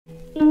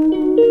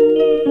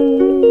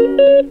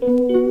Hello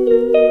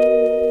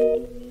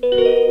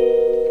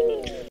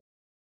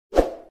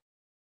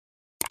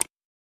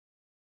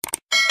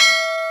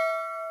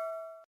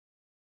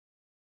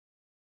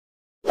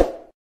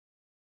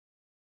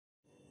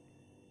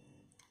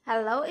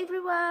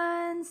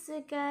everyone! So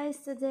guys,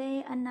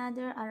 today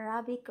another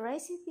Arabic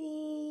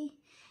recipe,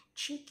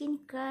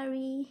 chicken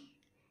curry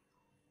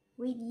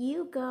with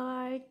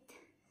yogurt.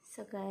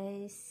 So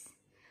guys,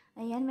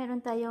 ayan,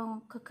 meron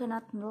tayong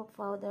coconut milk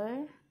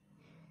powder,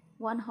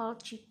 1 whole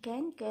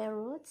chicken,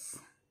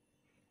 carrots,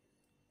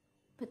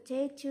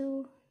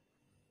 potato,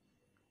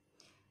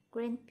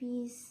 green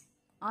peas,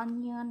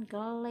 onion,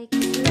 garlic.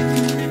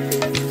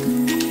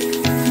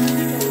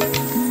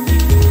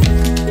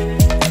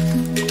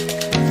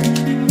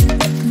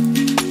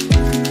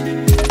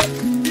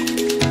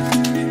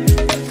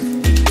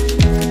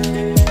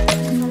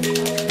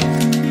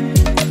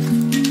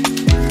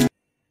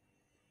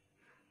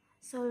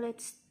 So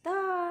let's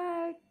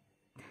start!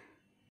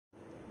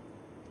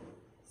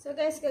 So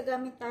guys,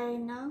 gagamit tayo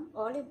ng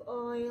olive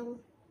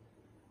oil.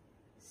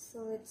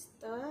 So let's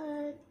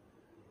start.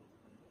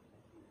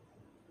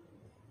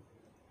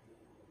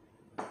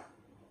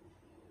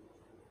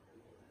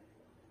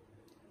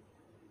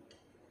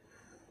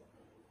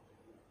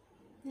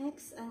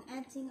 Next, ang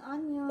ating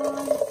onion.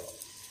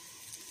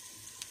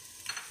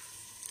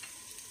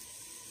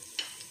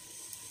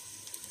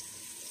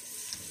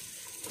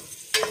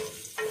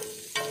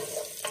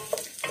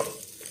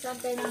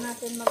 Sabay na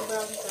natin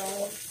mag-brown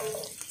guys.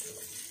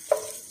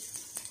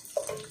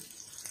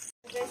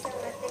 Guys, ang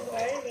ating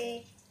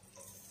garlic.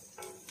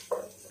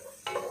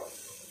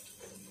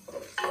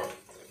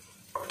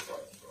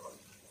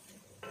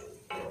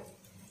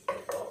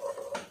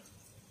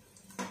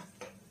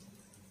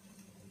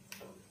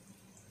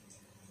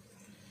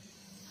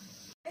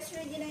 Guys,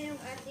 ready na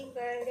yung ating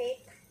garlic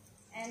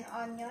and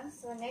onion.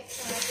 So next,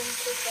 ang ating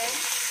chicken.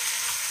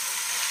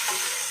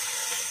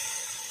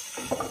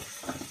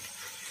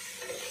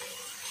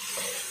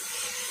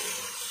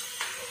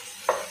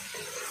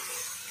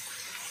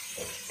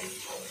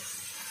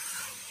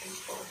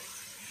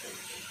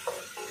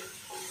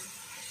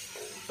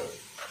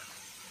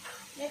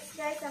 Next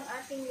guys, ang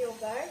ating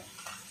yogurt.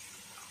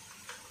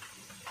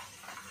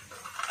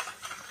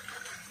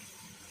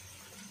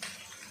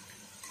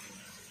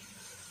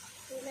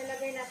 So,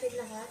 ilalagay natin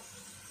lahat.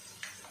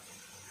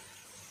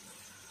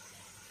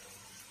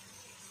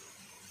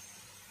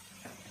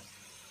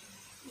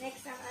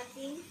 Next, ang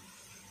ating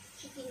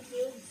chicken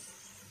cubes.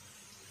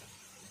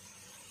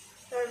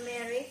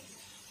 Turmeric.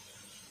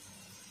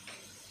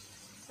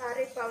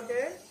 Curry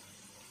powder.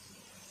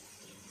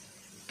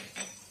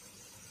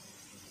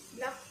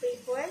 Black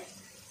pepper.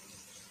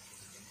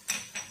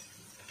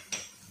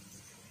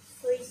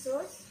 Soy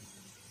sauce.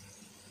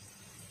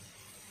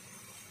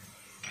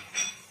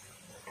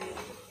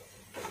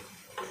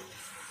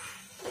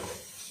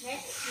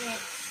 Next.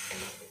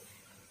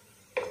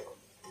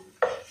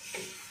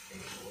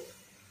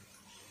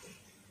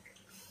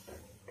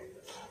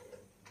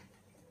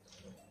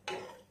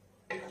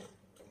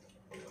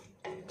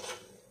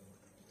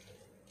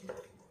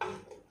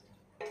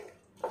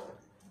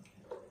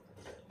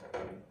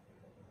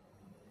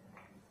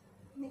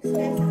 Next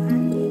guys, ang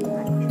ating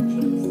add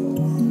chili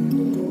sauce.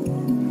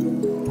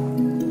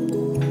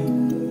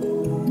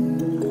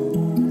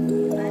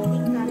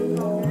 Ating curry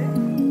powder.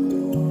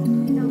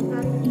 No,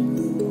 curry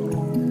leaves.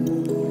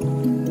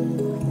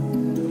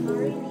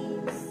 Curry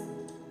leaves.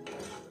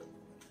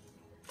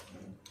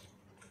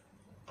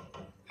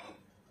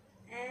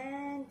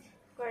 And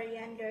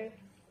coriander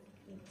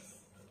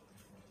leaves.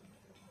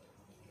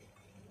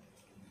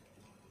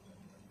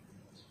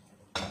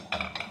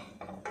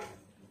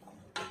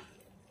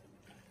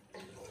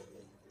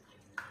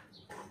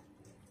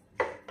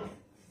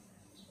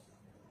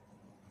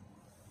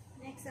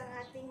 Next, ang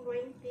ating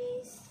green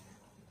peas.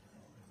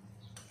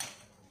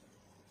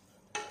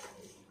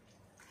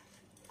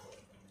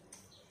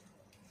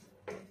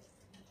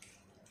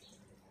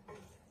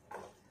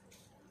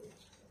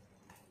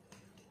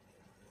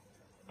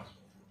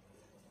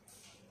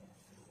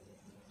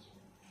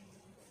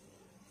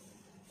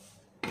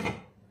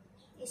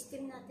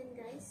 I-steam natin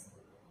guys.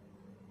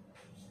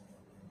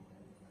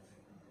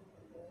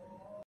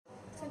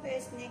 So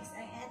guys, next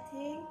ang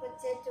ating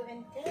potato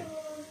and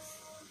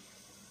carrots.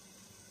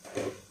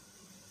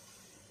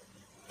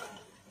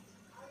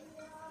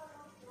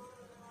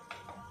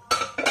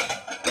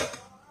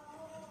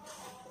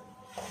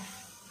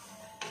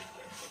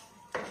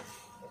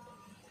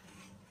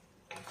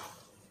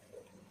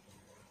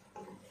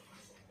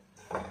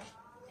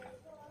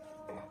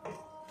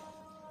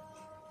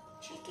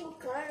 Chicken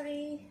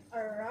curry,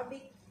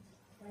 Arabic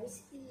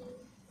recipe.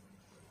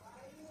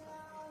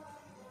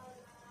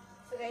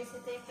 So guys,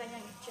 ito yung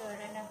kanyang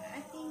itsura ng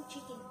ating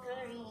chicken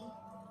curry.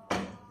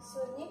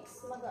 So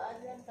next,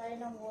 mag-a-add lang tayo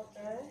ng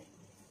water.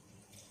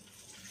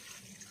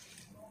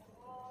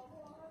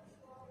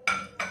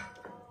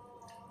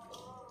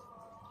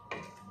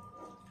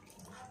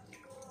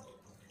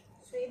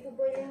 So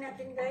i-boil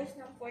natin guys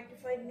ng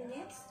 45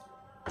 minutes.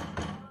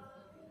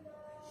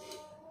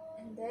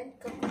 And then,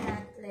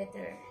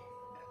 together.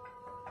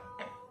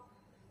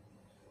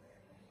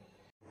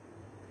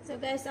 So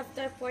guys,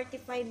 after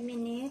 45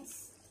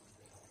 minutes,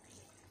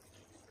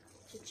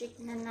 check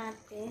na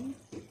natin.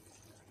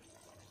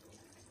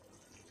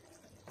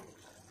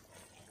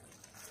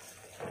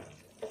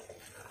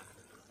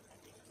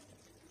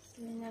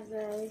 So yun na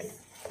guys.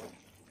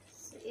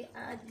 So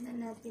i-add na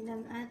natin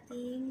ang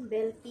ating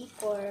bell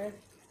pepper.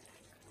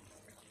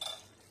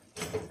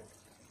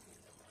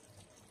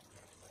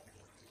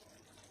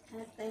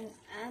 At ang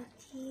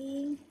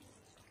ating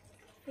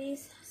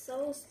fish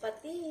sauce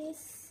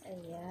patis.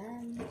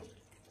 Ayan.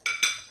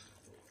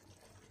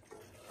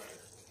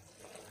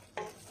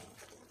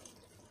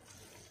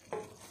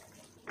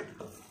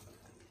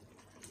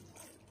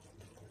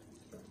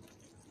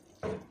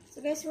 So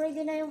guys,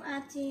 ready na yung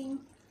ating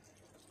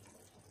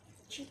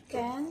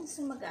chicken.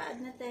 So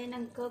mag-add na tayo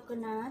ng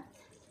coconut.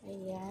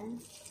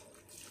 Ayan.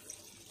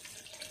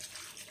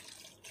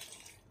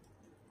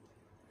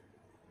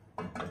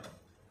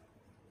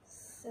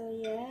 So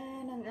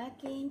yan ang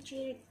aking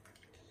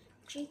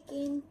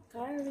chicken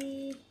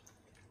curry,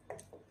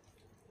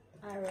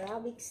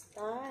 Arabic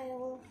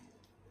style.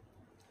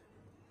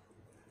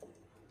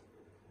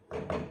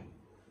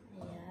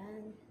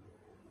 Ayan.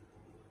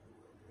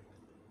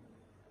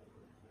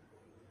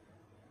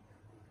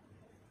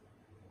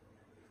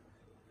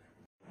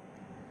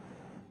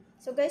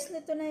 So guys,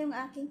 luto na yung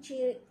aking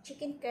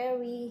chicken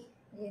curry.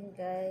 Ayan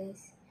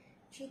guys.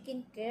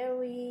 Chicken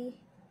curry,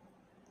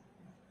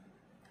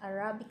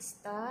 Arabic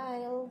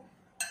style.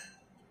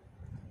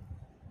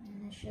 Ayan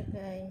na siya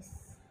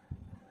guys.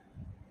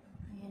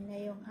 Ayan na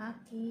yung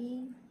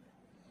aking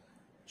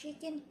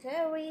chicken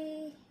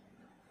curry,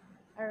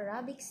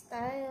 Arabic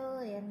style.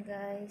 Ayan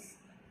guys.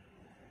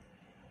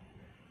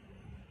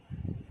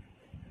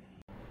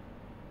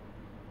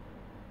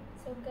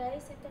 So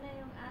guys, ito na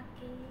yung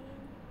aking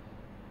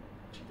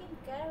chicken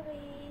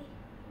curry.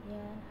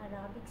 Ayan,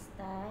 Arabic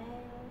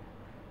style.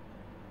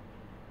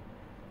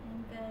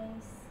 Ayan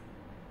guys.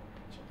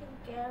 Chicken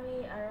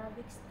curry,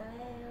 Arabic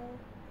style.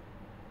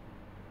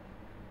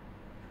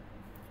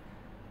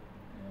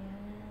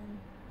 Ayan.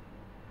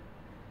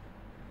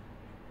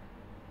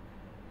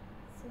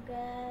 So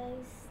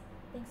guys,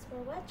 thanks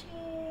for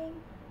watching.